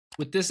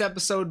With this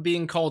episode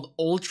being called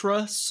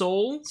Ultra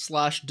Soul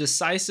 /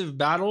 Decisive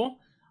Battle,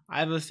 I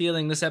have a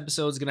feeling this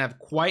episode is going to have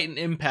quite an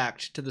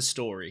impact to the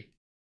story.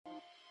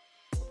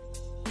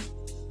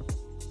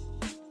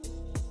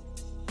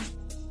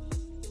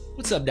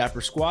 What's up, Dapper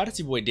Squad? It's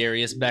your boy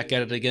Darius back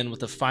at it again with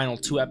the final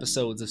 2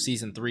 episodes of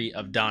Season 3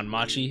 of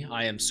Danmachi.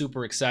 I am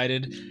super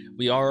excited.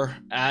 We are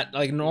at,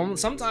 like normal,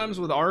 sometimes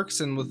with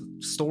arcs and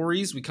with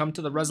stories, we come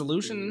to the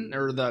resolution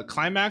or the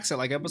climax at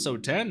like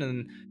episode 10,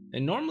 and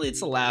normally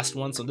it's the last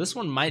one, so this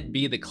one might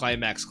be the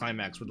climax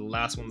where the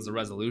last one's the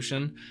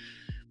resolution.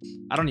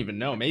 I don't even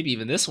know. Maybe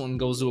even this one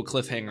goes to a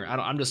cliffhanger.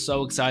 I'm just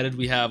so excited.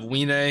 We have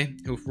Weine,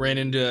 who ran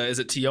into, is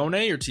it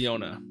Tiona or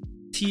Tiona?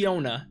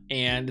 Tiona,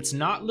 and it's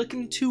not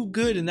looking too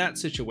good in that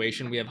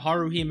situation. We have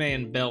Haruhime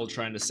and Belle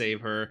trying to save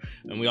her,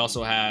 and we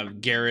also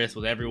have Gareth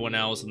with everyone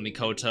else, with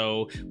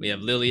Mikoto. We have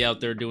Lily out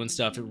there doing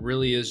stuff. It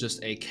really is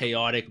just a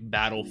chaotic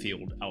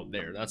battlefield out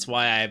there. That's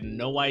why I have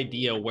no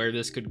idea where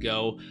this could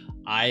go.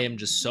 I am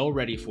just so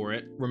ready for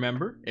it.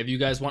 Remember, if you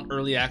guys want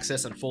early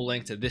access and full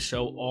length to this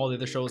show, all the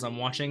other shows I'm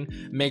watching,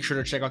 make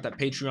sure to check out that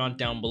Patreon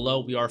down below.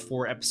 We are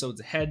 4 episodes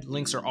ahead.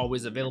 Links are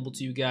always available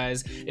to you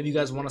guys. If you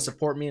guys want to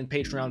support me and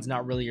Patreon's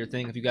not really your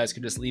thing, if you guys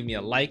could just leave me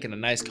a like and a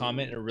nice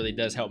comment, it really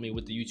does help me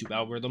with the YouTube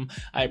algorithm.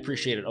 I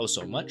appreciate it oh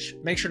so much.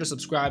 Make sure to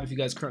subscribe if you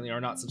guys currently are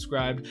not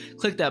subscribed.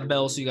 Click that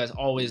bell so you guys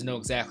always know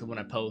exactly when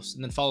I post.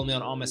 And then follow me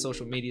on all my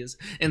social medias,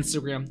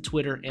 Instagram,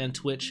 Twitter, and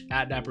Twitch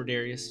at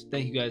DapperDarius.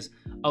 Thank you guys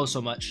oh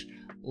so much.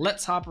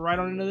 Let's hop right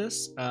on into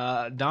this.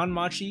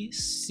 Danmachi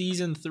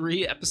Season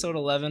 3, Episode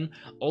 11,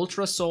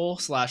 Ultra Soul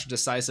 /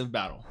 Decisive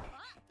Battle.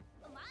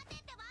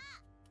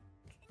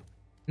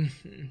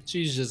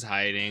 She's just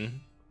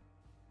hiding.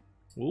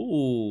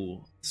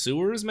 Ooh,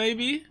 sewers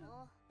maybe?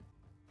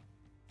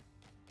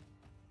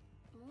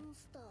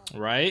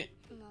 Right?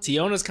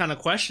 Tiona's kind of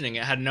questioning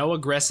it. Had no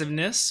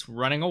aggressiveness,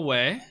 running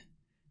away.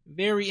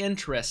 Very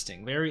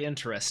interesting, very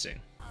interesting.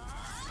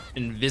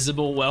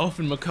 Invisible Welf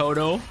and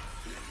Mikoto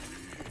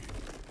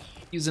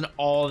using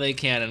all they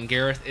can, and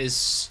Gareth is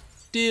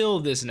still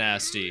this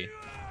nasty.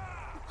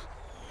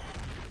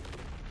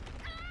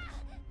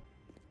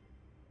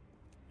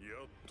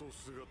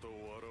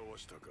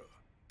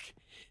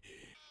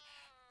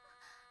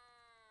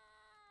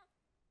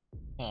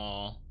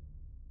 Aww.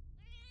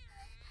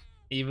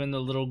 Even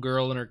the little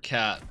girl and her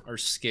cat are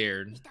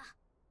scared.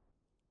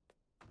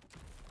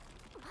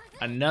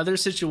 Another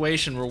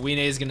situation where Weine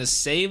is gonna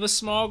save a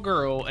small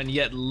girl and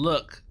yet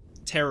look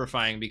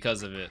terrifying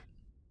because of it.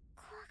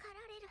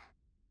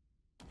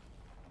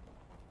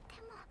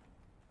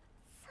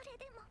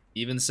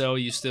 Even so,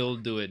 you still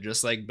do it,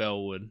 just like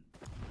Belle would.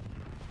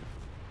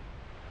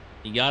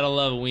 You gotta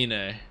love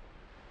Weine.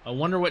 I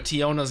wonder what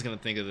Tiona's gonna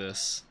think of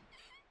this.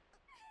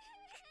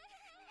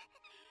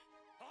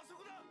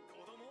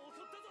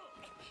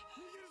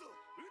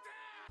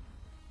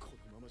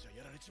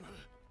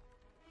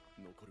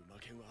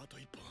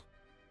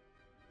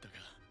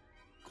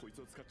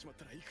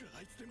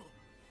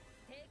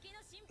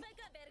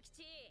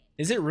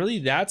 Is it really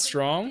that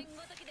strong?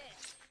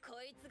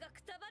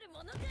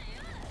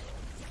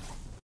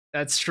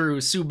 That's true.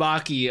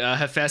 Tsubaki,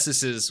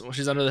 Hefaistos, well,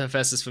 she's under the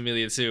Hefaistos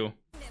Familia too.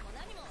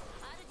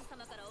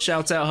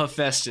 Shouts out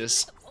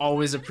Hefaistos.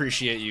 Always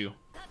appreciate you.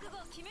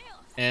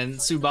 And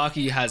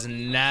Tsubaki has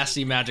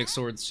nasty magic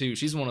swords too.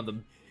 She's one of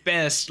the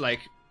best, like,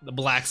 the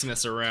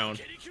blacksmiths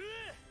around.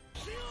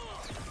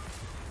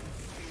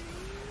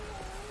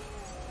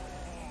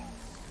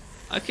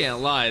 I can't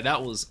lie,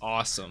 that was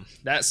awesome.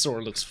 That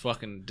sword looks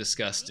fucking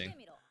disgusting.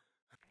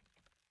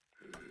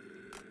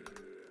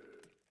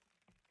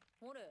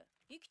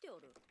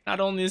 Not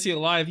only is he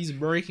alive, he's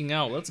breaking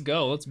out. Let's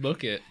go, let's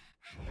book it.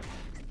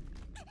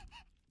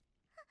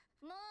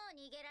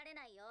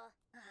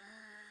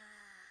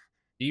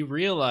 She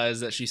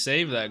realized that she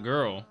saved that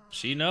girl.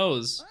 She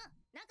knows.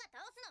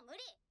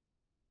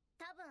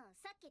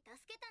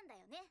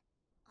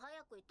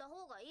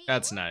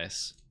 That's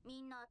nice.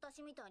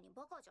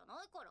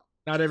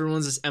 Not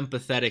everyone's as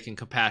empathetic and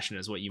compassionate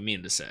as what you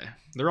mean to say.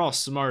 They're all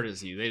smart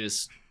as you, they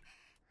just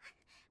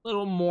a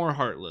little more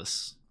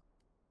heartless.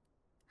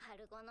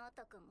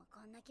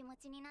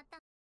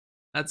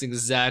 That's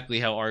exactly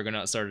how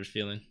Argonaut started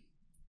feeling.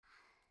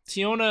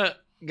 Tiona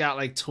got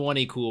like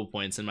 20 cool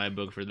points in my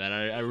book for that.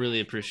 I really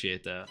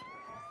appreciate that.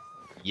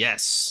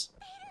 Yes.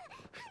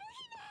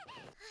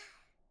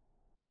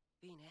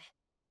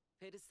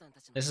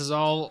 This is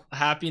all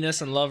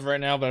happiness and love right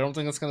now, but I don't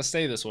think it's gonna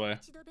stay this way.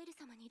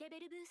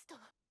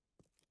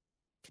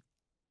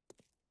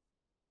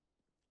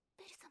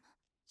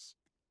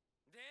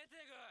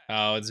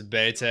 Oh, it's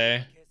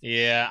Bete.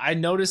 Yeah, I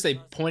noticed they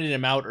pointed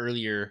him out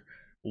earlier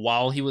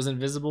while he was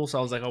invisible, so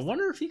I was like, I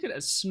wonder if he could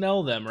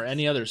smell them or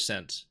any other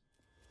scent.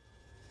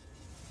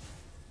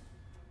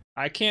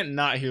 I can't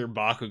not hear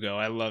Bakugo.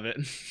 I love it.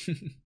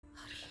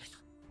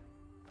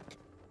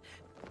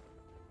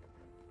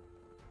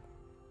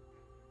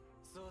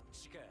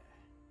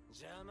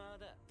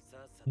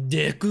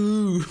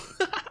 Deku.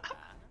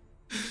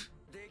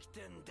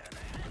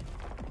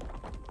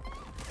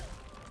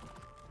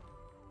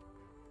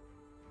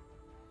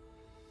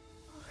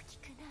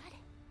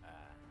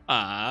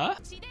 Ah.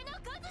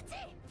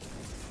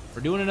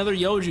 We're doing another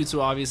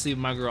Yojutsu, obviously.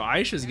 My girl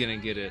Aisha's gonna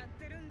get it.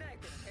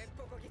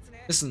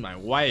 This is my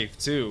wife,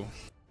 too.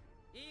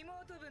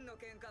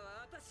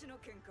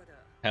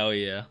 Hell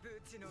yeah.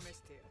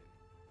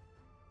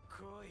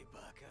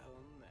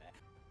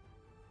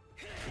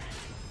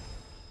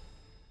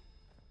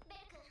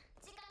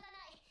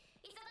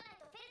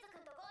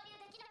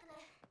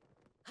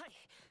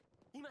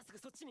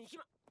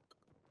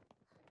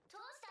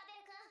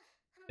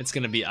 It's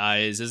gonna be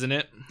eyes, isn't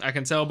it? I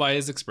can tell by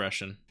his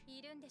expression.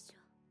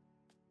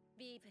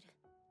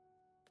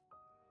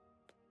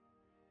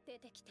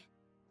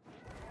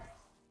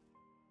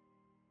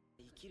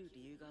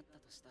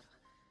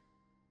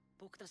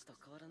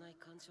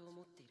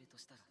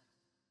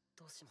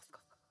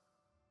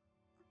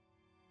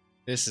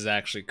 This is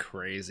actually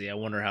crazy. I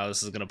wonder how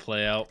this is gonna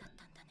play out.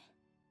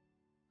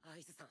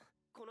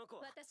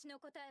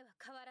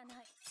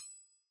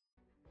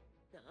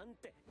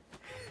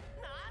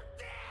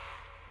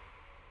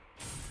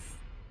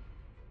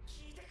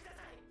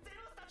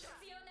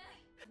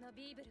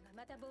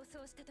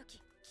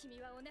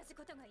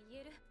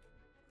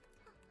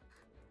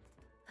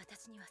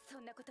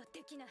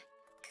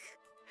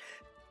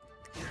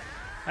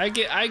 I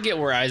get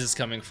where Eyes is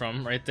coming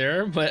from right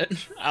there, but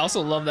I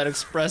also love that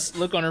expressed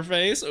look on her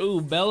face.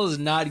 Ooh, Belle is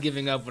not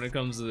giving up when it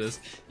comes to this.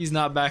 He's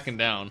not backing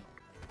down.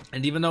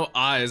 And even though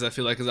Eyes, I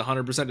feel like, is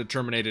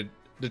 100%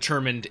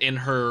 determined in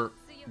her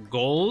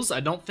goals, I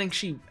don't think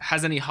she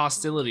has any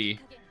hostility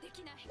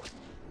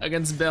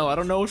against Belle. I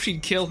don't know if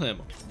she'd kill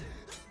him.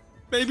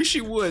 Maybe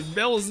she would.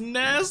 Belle is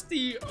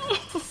nasty.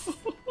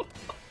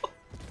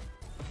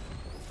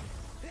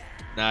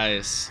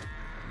 Nice.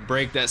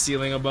 Break that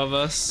ceiling above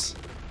us.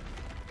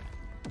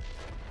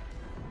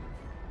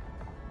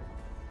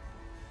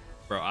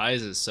 Bro,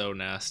 Eyes is so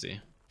nasty.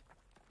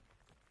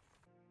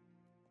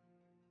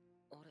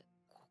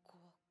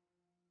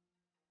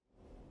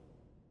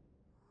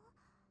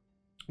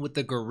 With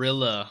the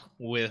gorilla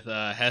with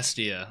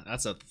Hestia.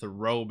 That's a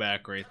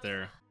throwback right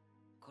there.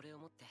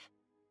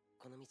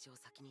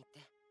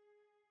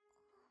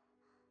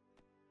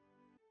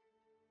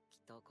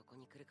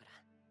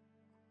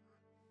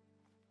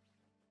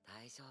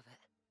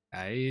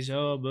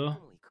 Daijoubu.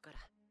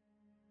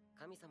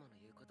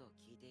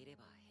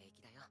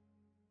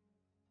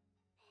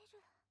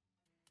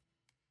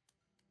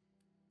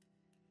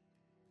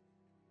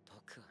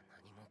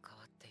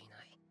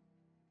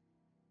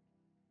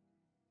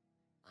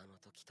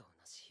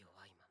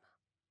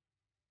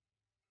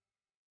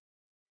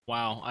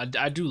 Wow,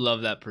 I do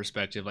love that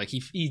perspective. Like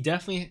he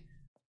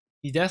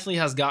definitely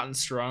has gotten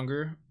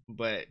stronger,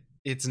 but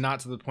it's not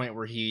to the point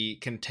where he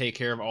can take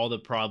care of all the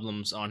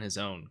problems on his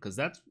own, because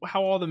that's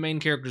how all the main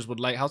characters would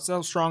like, how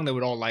strong they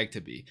would all like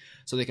to be,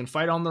 so they can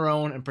fight on their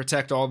own and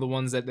protect all the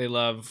ones that they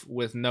love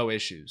with no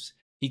issues.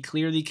 He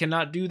clearly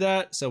cannot do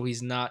that, so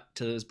he's not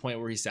to this point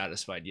where he's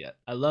satisfied yet.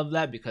 I love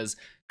that because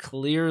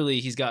clearly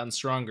he's gotten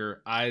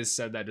stronger. Eyes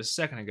said that just a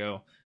second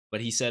ago,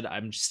 but he said,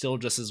 I'm still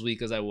just as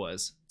weak as I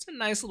was. It's a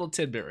nice little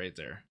tidbit right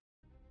there.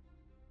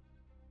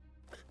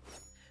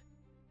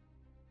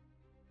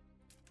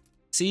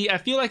 See, I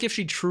feel like if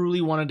she truly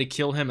wanted to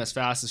kill him as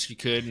fast as she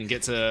could and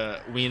get to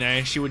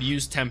Weine, she would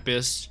use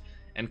Tempest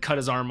and cut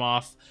his arm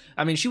off.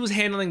 I mean, she was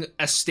handling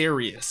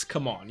Asterius.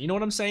 Come on, you know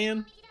what I'm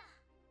saying?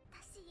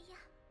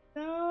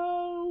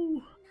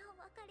 No.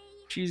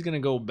 She's gonna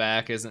go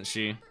back, isn't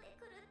she?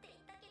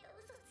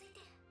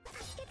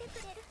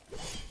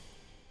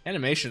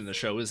 Animation in the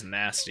show is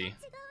nasty.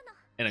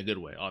 In a good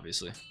way,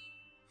 obviously.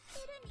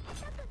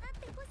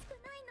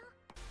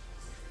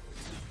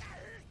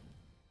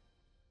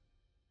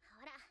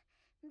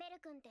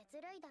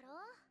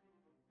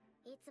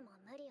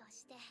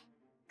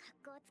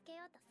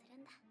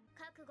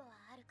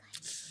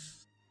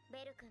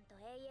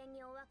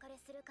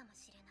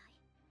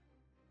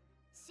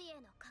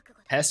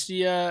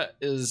 Hestia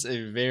is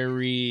a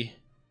very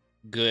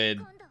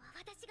good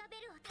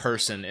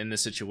person in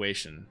this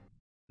situation.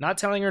 Not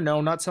telling her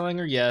no, not telling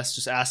her yes,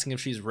 just asking if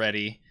she's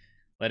ready,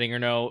 letting her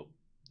know,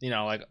 you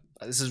know, like,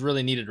 this is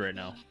really needed right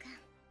now.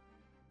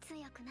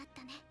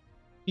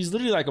 She's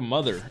literally like a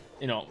mother,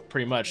 you know,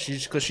 pretty much,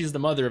 because she's the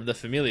mother of the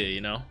Familia,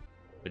 you know.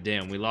 But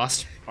damn, we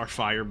lost our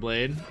fire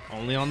blade,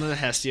 only on the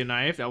Hestia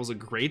knife. That was a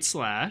great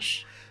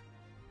slash.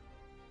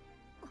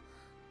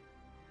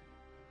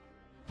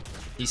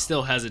 He's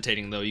still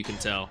hesitating though, you can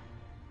tell.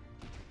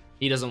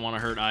 He doesn't want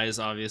to hurt Eyes,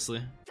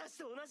 obviously.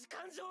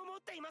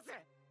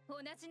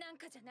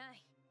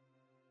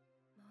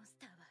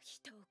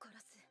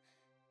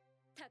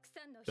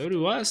 So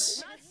do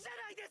us.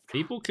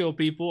 People kill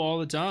people all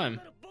the time.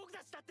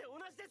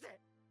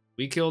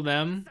 We kill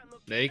them,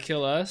 they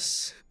kill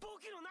us.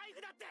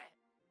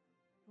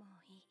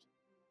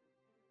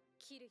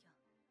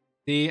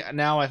 See,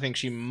 now I think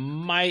she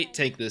might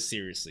take this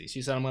seriously.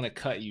 She said, I'm gonna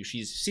cut you.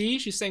 She's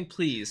saying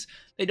please.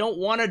 They don't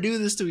want to do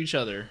this to each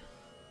other.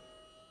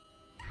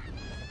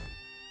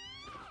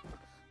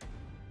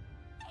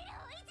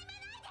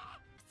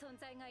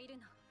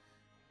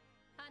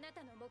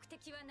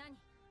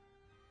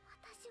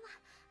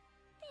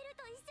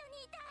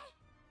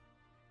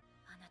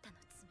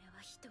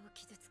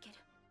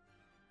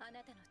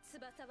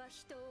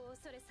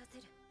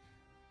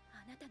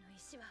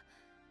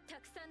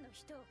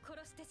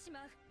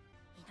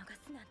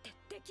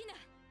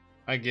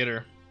 I get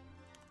her.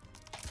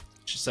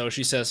 So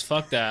she says,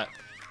 fuck that.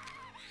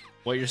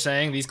 What you're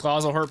saying, these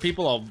claws will hurt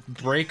people, I'll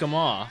break them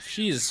off.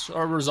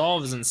 Our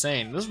resolve is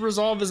insane. This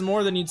resolve is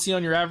more than you'd see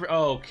on your average.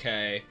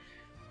 Okay.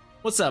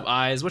 What's up,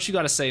 Eyes? What you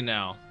gotta say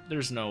now?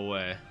 There's no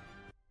way.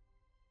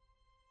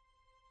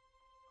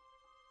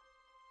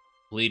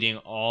 Bleeding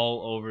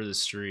all over the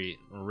street.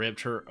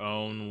 Ripped her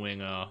own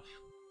wing off.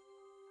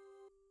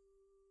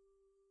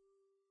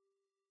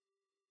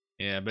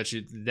 Yeah, I bet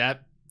you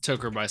that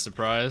took her by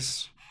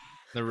surprise.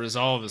 The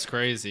resolve is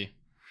crazy.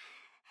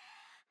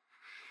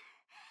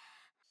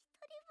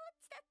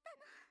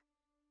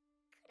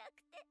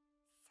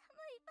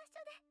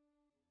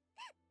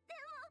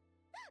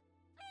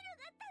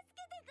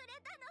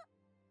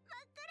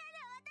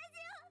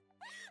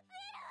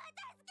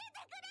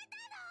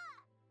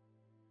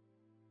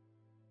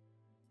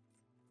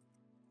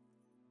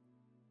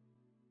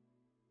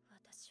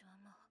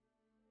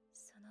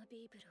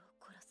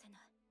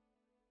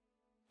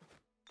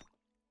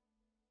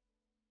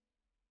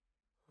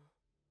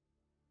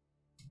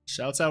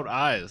 Shouts out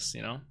Eyes,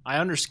 you know? I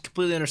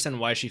completely understand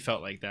why she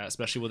felt like that,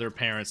 especially with her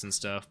parents and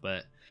stuff,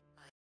 but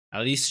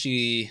at least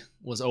she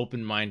was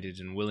open-minded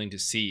and willing to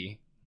see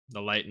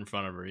the light in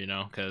front of her, you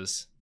know?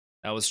 Because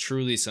that was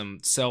truly some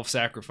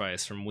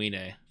self-sacrifice from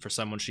Weine for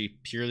someone she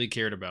purely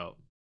cared about.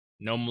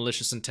 No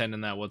malicious intent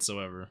in that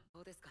whatsoever.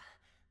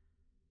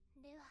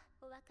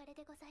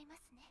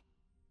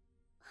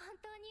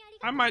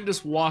 I might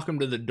just walk him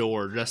to the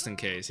door just in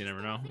case, you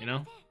never know, you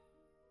know?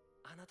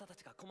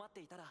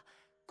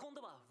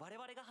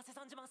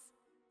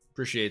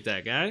 Appreciate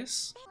that,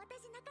 guys.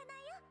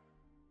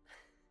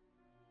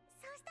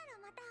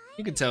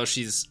 You can tell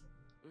she's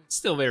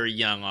still very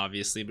young,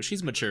 obviously, but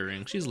she's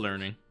maturing. She's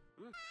learning.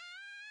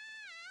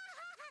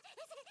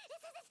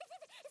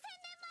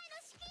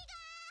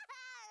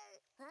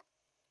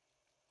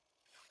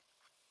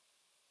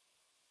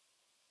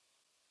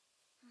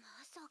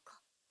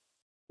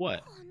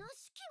 What?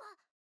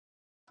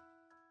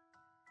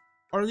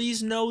 Are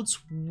these notes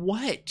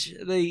what?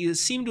 They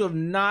seem to have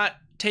not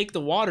take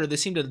the water. They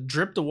seem to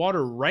drip the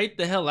water right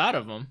the hell out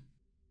of them.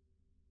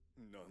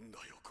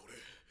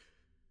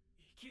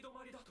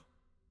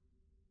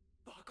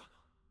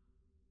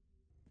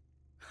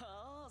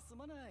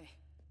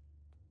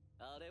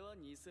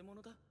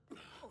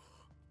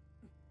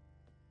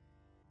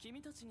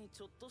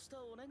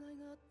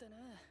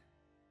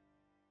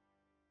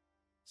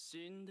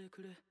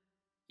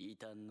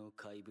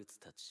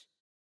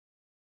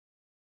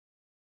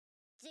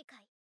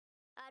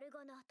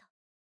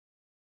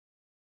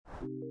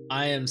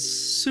 I am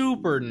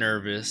super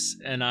nervous,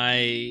 and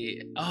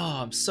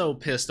I'm so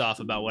pissed off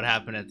about what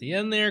happened at the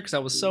end there, because I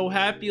was so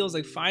happy. I was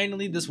like,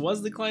 finally, this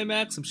was the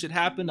climax. Some shit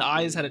happened.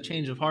 Eyes had a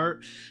change of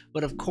heart,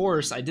 but of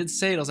course, I did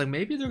say it. I was like,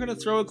 maybe they're gonna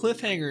throw a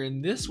cliffhanger,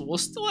 and this will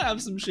still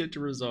have some shit to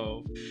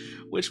resolve,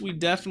 which we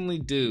definitely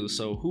do.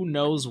 So who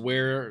knows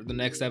where the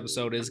next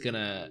episode is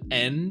gonna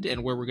end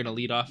and where we're gonna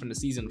lead off into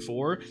season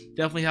 4.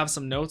 Definitely have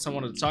some notes I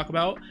wanted to talk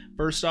about.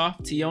 First off,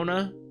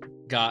 Tiona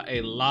got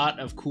a lot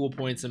of cool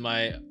points in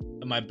my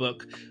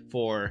book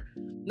for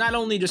not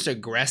only just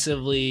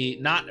aggressively,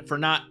 not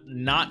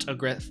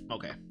aggressive.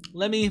 Okay,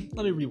 let me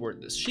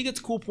reword this. She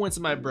gets cool points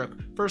in my book.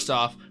 First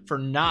off, for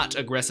not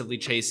aggressively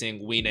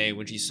chasing Weine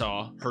when she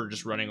saw her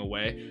just running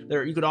away.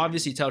 There, you could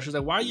obviously tell she was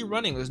like, "Why are you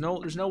running? There's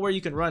nowhere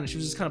you can run." She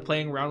was just kind of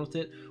playing around with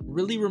it.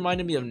 Really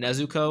reminded me of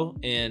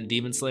Nezuko in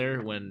Demon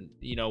Slayer when,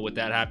 you know, what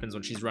that happens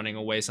when she's running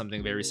away.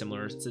 Something very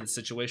similar to the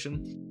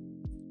situation.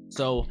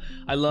 So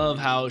I love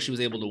how she was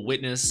able to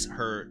witness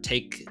her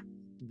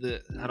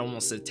I don't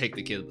want to say take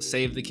the kid, but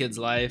save the kid's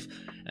life,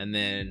 and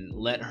then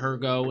let her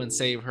go and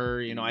save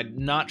her. You know, I'm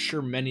not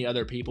sure many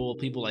other people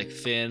like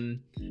Finn,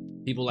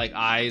 people like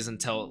Eyes,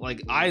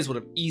 Eyes would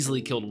have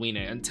easily killed Weine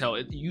until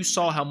you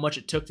saw how much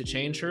it took to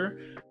change her.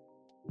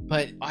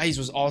 But Eyes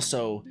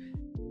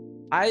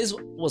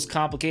was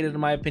complicated in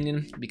my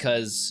opinion,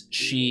 because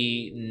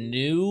she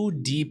knew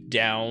deep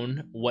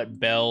down what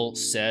Belle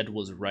said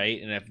was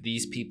right, and if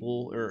these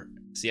people,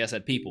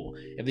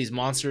 if these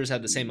monsters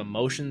had the same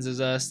emotions as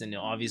us, then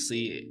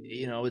obviously,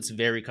 you know, it's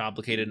very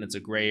complicated and it's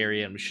a gray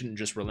area, and we shouldn't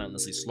just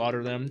relentlessly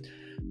slaughter them.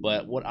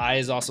 But what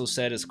Eyes also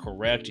said is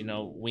correct. You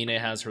know, Weine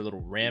has her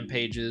little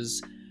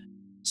rampages,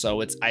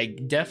 so I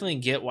definitely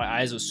get why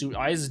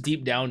Eyes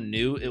deep down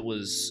knew it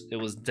was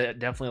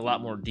definitely a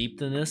lot more deep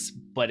than this,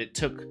 but it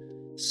took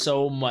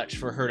so much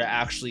for her to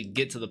actually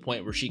get to the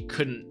point where she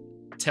couldn't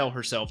tell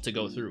herself to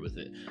go through with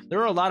it. There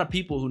are a lot of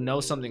people who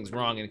know something's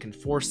wrong and can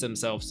force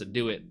themselves to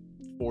do it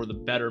for the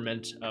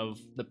betterment of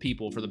the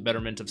people, for the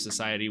betterment of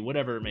society,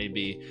 whatever it may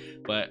be.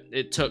 But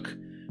it took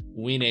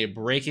Weine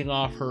breaking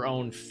off her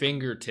own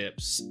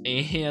fingertips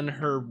and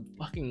her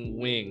fucking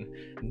wing,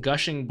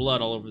 gushing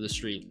blood all over the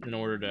street in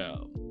order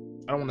to,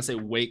 I don't want to say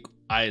wake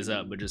Eyes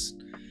up, but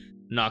just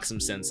knock some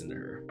sense into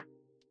her.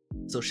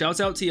 So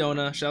shouts out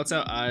Tiona, shouts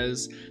out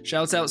Aiz,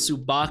 shouts out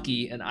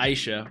Tsubaki and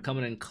Aisha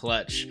coming in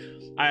clutch.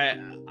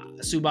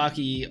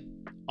 Tsubaki,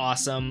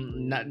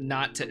 awesome.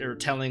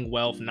 Telling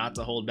Welf not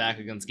to hold back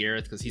against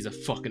Gareth because he's a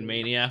fucking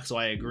maniac. So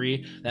I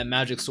agree. That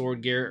magic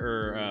sword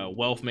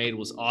Welf made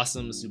was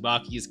awesome.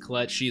 Tsubaki is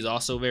clutch. She's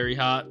also very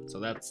hot. So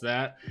that's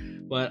that.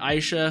 But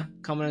Aisha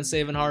coming and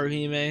saving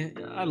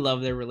Haruhime. I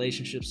love their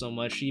relationship so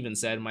much. She even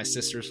said my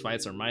sister's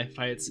fights are my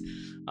fights.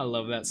 I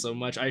love that so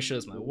much. Aisha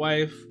is my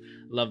wife.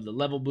 Love the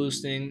level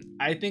boosting.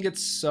 I think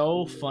it's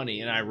so funny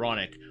and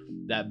ironic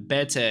that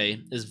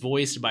Bete is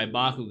voiced by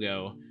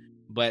Bakugo,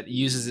 but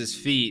uses his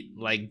feet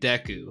like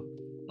Deku.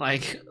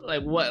 Like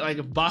what? Like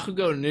if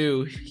Bakugo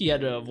knew he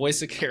had to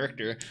voice a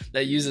character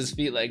that uses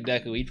feet like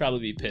Deku, he'd probably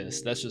be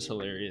pissed. That's just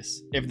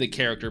hilarious. If the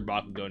character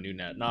Bakugo knew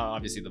that, not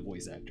obviously the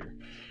voice actor.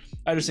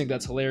 I just think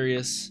that's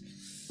hilarious.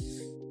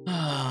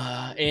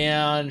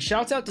 And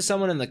shouts out to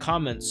someone in the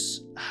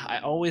comments. I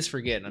always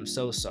forget, and I'm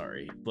so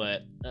sorry,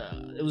 but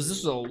this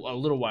was a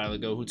little while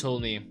ago, who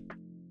told me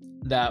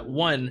that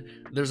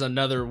there's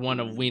another one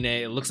of Weine.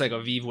 It looks like a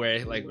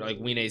Vivre, like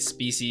Weine's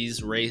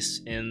species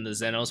race in the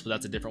Xenos, but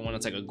that's a different one.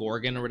 It's like a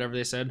Gorgon or whatever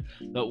they said.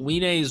 But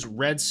Weine's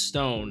red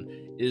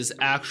stone is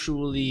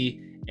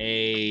actually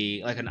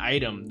an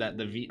item that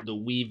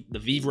the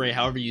Vivre,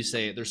 however you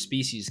say it, their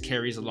species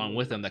carries along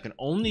with them that can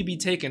only be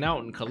taken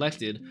out and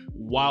collected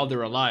while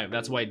they're alive.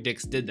 That's why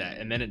Dix did that,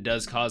 and then it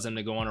does cause them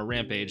to go on a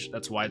rampage.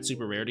 That's why it's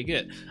super rare to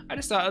get. I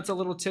just thought that's a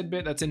little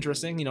tidbit that's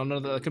interesting. You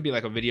know, it could be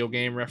like a video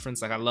game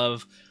reference. Like I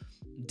love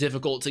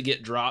difficult to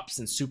get drops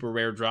and super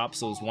rare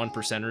drops, those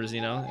 1%ers, you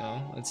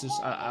know, it's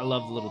just I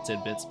love the little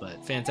tidbits.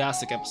 But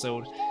fantastic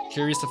episode.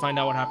 Curious to find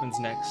out what happens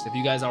next. If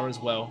you guys are as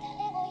well,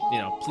 you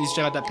know, please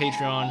check out that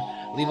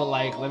Patreon, leave a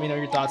like, let me know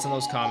your thoughts in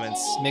those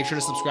comments. Make sure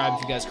to subscribe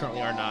if you guys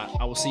currently are not.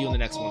 I will see you in the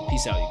next one.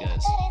 Peace out, you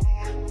guys.